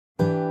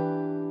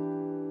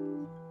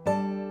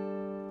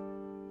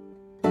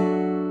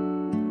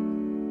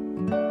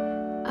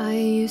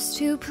used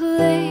to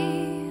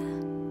play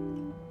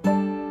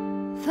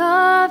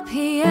the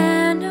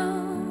piano,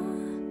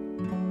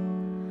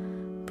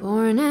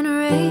 born and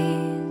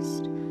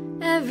raised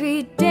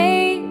every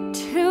day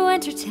to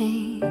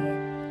entertain.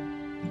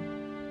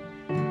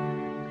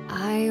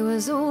 I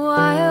was a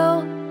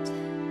wild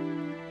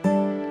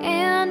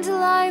and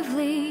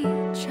lively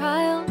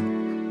child,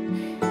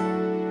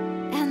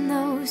 and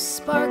those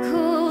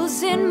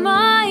sparkles in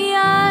my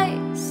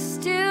eyes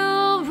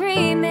still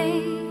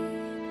remain.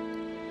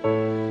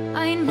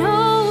 I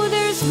know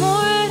there's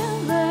more to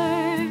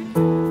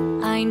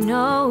learn, I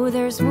know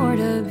there's more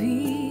to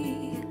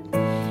be,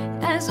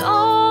 as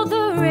all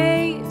the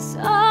rays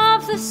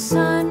of the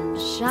sun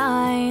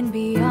shine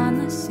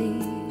beyond the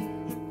sea.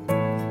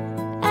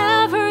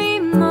 Every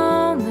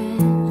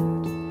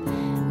moment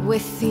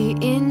with the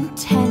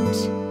intent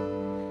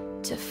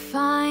to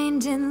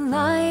find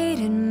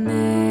enlightenment.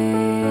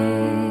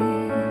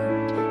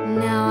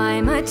 Now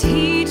I'm a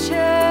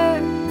teacher,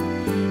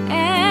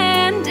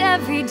 and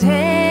every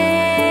day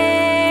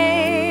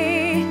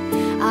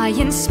I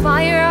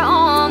inspire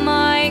all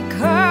my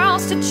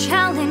girls to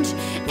challenge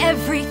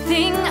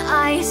everything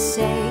I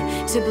say,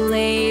 to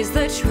blaze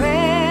the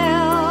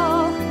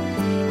trail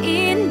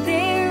in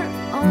their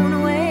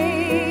own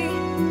way.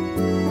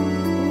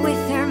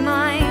 With their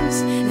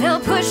minds, they'll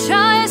push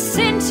us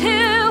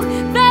into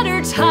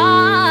better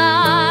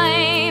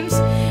times.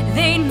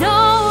 They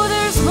know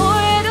there's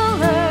more to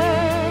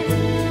learn,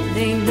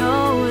 they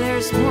know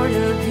there's more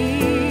to be.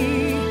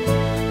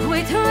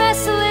 With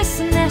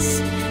restlessness,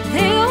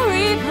 they'll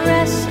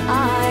repress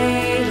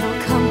idle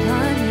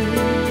company.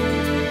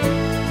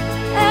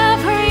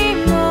 Every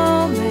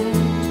moment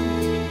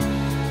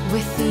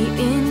with the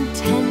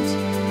intent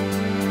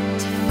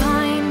to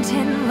find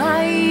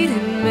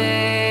enlightenment.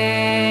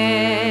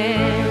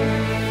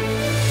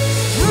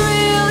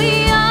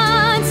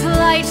 Brilliance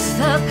lights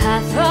the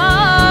path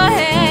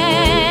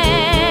ahead.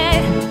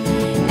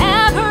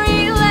 Every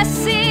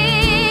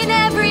lesson,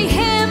 every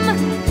hymn,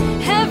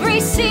 every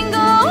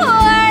single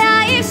word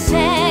I've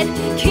said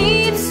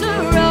keeps the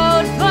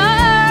road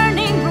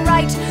burning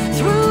bright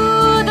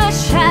through the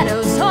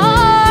shadows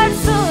towards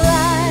the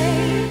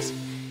light.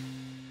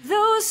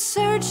 Those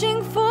searching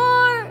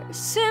for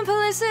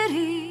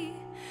simplicity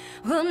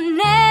will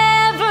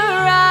never